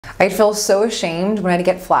I'd feel so ashamed when I'd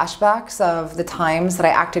get flashbacks of the times that I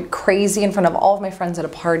acted crazy in front of all of my friends at a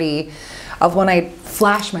party, of when I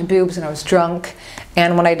flashed my boobs when I was drunk,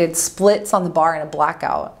 and when I did splits on the bar in a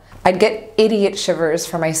blackout. I'd get idiot shivers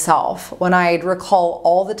for myself when I'd recall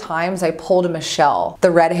all the times I pulled a Michelle,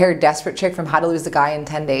 the red-haired desperate chick from How to Lose a Guy in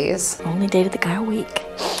 10 Days. I only dated the guy a week.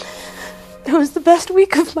 It was the best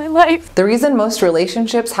week of my life. The reason most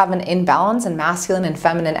relationships have an imbalance in masculine and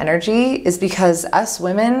feminine energy is because us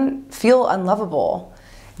women feel unlovable.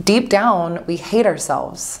 Deep down, we hate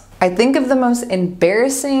ourselves. I think of the most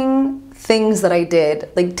embarrassing things that I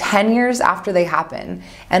did like 10 years after they happened,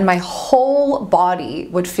 and my whole body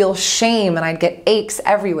would feel shame and I'd get aches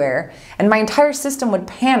everywhere and my entire system would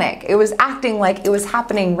panic. It was acting like it was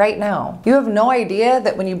happening right now. You have no idea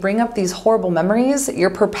that when you bring up these horrible memories,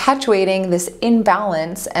 you're perpetuating this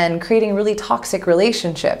imbalance and creating really toxic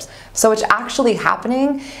relationships. So what's actually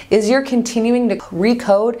happening is you're continuing to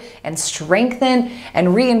recode and strengthen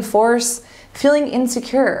and reinforce feeling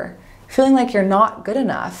insecure, feeling like you're not good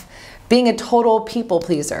enough, being a total people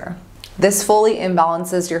pleaser. This fully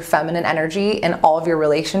imbalances your feminine energy in all of your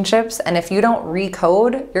relationships, and if you don't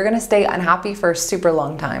recode, you're gonna stay unhappy for a super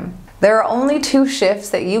long time. There are only 2 shifts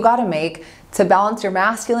that you gotta make to balance your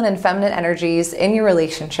masculine and feminine energies in your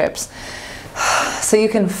relationships, so you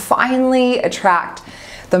can finally attract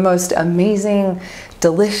the most amazing,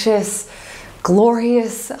 delicious,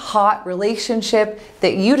 glorious, hot relationship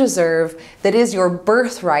that you deserve, that is your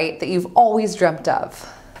birthright, that you've always dreamt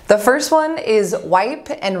of. The first one is wipe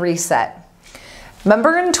and reset.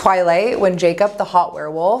 Remember in Twilight when Jacob the hot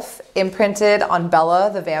werewolf imprinted on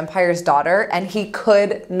Bella the vampire's daughter and he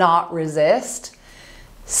could not resist?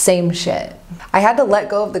 Same shit. I had to let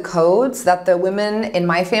go of the codes that the women in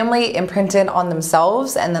my family imprinted on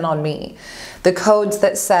themselves and then on me. The codes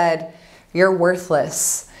that said, you're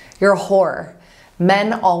worthless, you're a whore,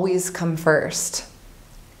 men always come first.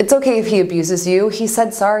 It's okay if he abuses you. He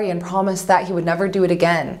said sorry and promised that he would never do it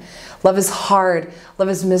again. Love is hard, love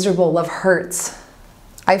is miserable, love hurts.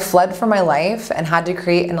 I fled for my life and had to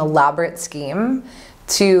create an elaborate scheme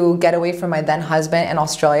to get away from my then husband in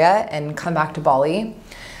Australia and come back to Bali.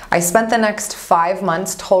 I spent the next 5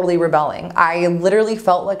 months totally rebelling. I literally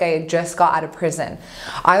felt like I had just got out of prison.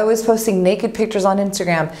 I was posting naked pictures on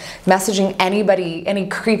Instagram, messaging anybody, any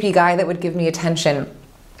creepy guy that would give me attention.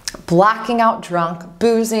 Blacking out drunk,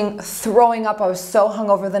 boozing, throwing up. I was so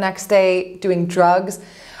hungover the next day, doing drugs.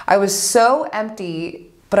 I was so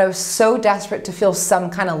empty, but I was so desperate to feel some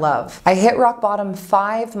kind of love. I hit rock bottom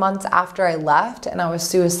 5 months after I left and I was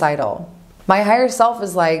suicidal. My higher self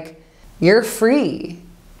is like, you're free.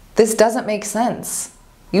 This doesn't make sense.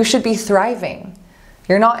 You should be thriving.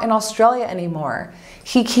 You're not in Australia anymore.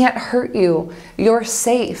 He can't hurt you. You're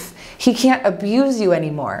safe. He can't abuse you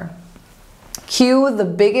anymore. Cue the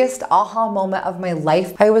biggest aha moment of my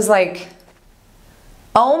life. I was like,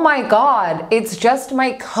 oh my God, it's just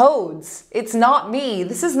my codes. It's not me.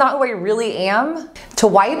 This is not who I really am. To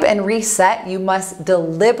wipe and reset, you must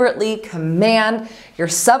deliberately command your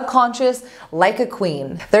subconscious like a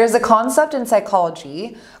queen. There's a concept in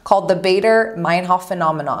psychology called the Bader-Meinhof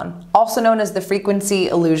phenomenon, also known as the frequency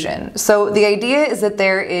illusion. So the idea is that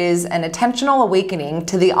there is an attentional awakening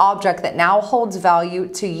to the object that now holds value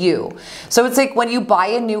to you. So it's like when you buy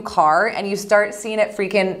a new car and you start seeing it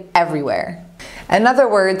freaking everywhere. In other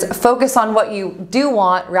words, focus on what you do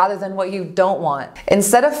want rather than what you don't want.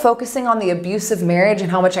 Instead of focusing on the abusive marriage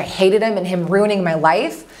and how much I hated him and him ruining my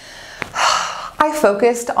life, I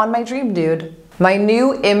focused on my dream dude. My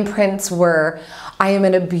new imprints were, I am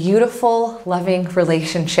in a beautiful, loving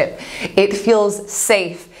relationship. It feels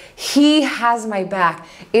safe. He has my back.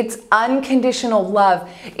 It's unconditional love.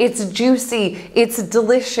 It's juicy. It's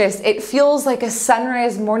delicious. It feels like a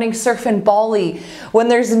sunrise morning surf in Bali when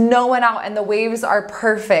there's no one out and the waves are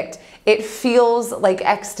perfect. It feels like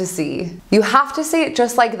ecstasy. You have to say it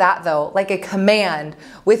just like that though, like a command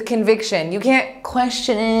with conviction. You can't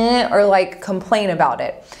question it or like complain about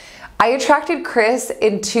it. I attracted Chris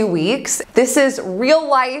in 2 weeks. This is real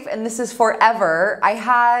life and this is forever. I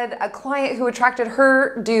had a client who attracted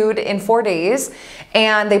her dude in 4 days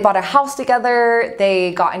and they bought a house together,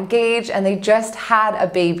 they got engaged, and they just had a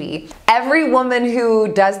baby. Every woman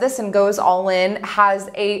who does this and goes all in has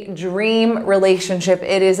a dream relationship.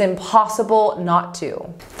 It is impossible not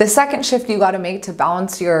to. The second shift you gotta make to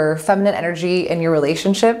balance your feminine energy in your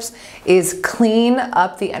relationships is clean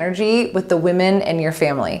up the energy with the women in your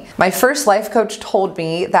family. My first life coach told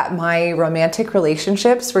me that my romantic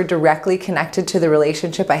relationships were directly connected to the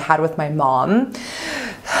relationship I had with my mom.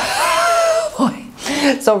 Boy.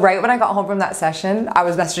 So right when I got home from that session, I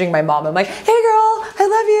was messaging my mom. I'm like, hey girl, I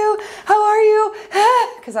love you. How are you?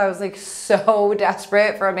 Because I was like so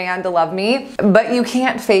desperate for a man to love me. But you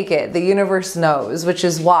can't fake it. The universe knows, which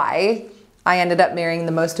is why I ended up marrying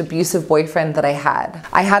the most abusive boyfriend that I had.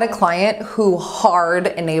 I had a client who hard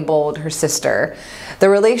enabled her sister. The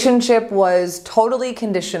relationship was totally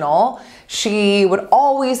conditional. She would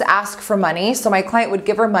always ask for money, so my client would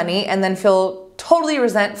give her money and then feel totally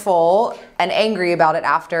resentful and angry about it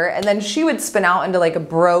after, and then she would spin out into like a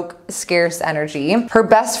broke, scarce energy. Her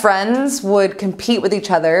best friends would compete with each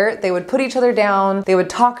other. They would put each other down. They would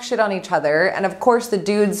talk shit on each other. And of course the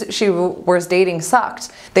dudes she was dating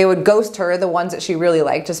sucked. They would ghost her, the ones that she really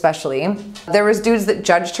liked especially. There was dudes that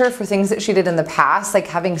judged her for things that she did in the past, like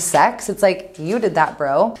having sex. It's like, you did that,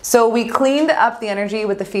 bro. So we cleaned up the energy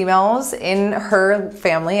with the females in her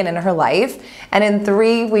family and in her life. And in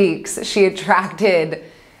 3 weeks, she attracted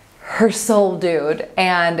her soul dude,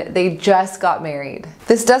 and they just got married.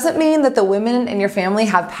 This doesn't mean that the women in your family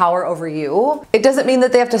have power over you. It doesn't mean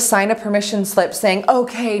that they have to sign a permission slip saying,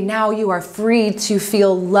 okay, now you are free to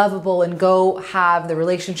feel lovable and go have the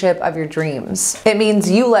relationship of your dreams. It means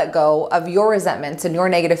you let go of your resentments and your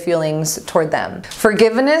negative feelings toward them.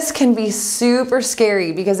 Forgiveness can be super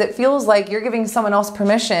scary because it feels like you're giving someone else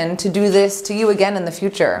permission to do this to you again in the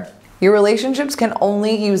future. Your relationships can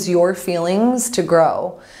only use your feelings to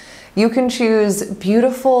grow. You can choose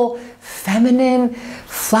beautiful, feminine,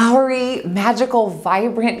 flowery, magical,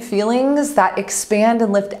 vibrant feelings that expand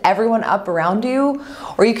and lift everyone up around you,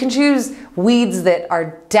 or you can choose weeds that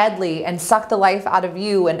are deadly and suck the life out of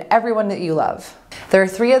you and everyone that you love. There are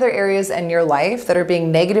 3 other areas in your life that are being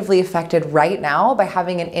negatively affected right now by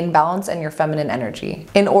having an imbalance in your feminine energy.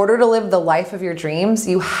 In order to live the life of your dreams,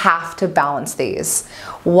 you have to balance these.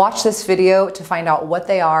 Watch this video to find out what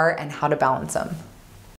they are and how to balance them.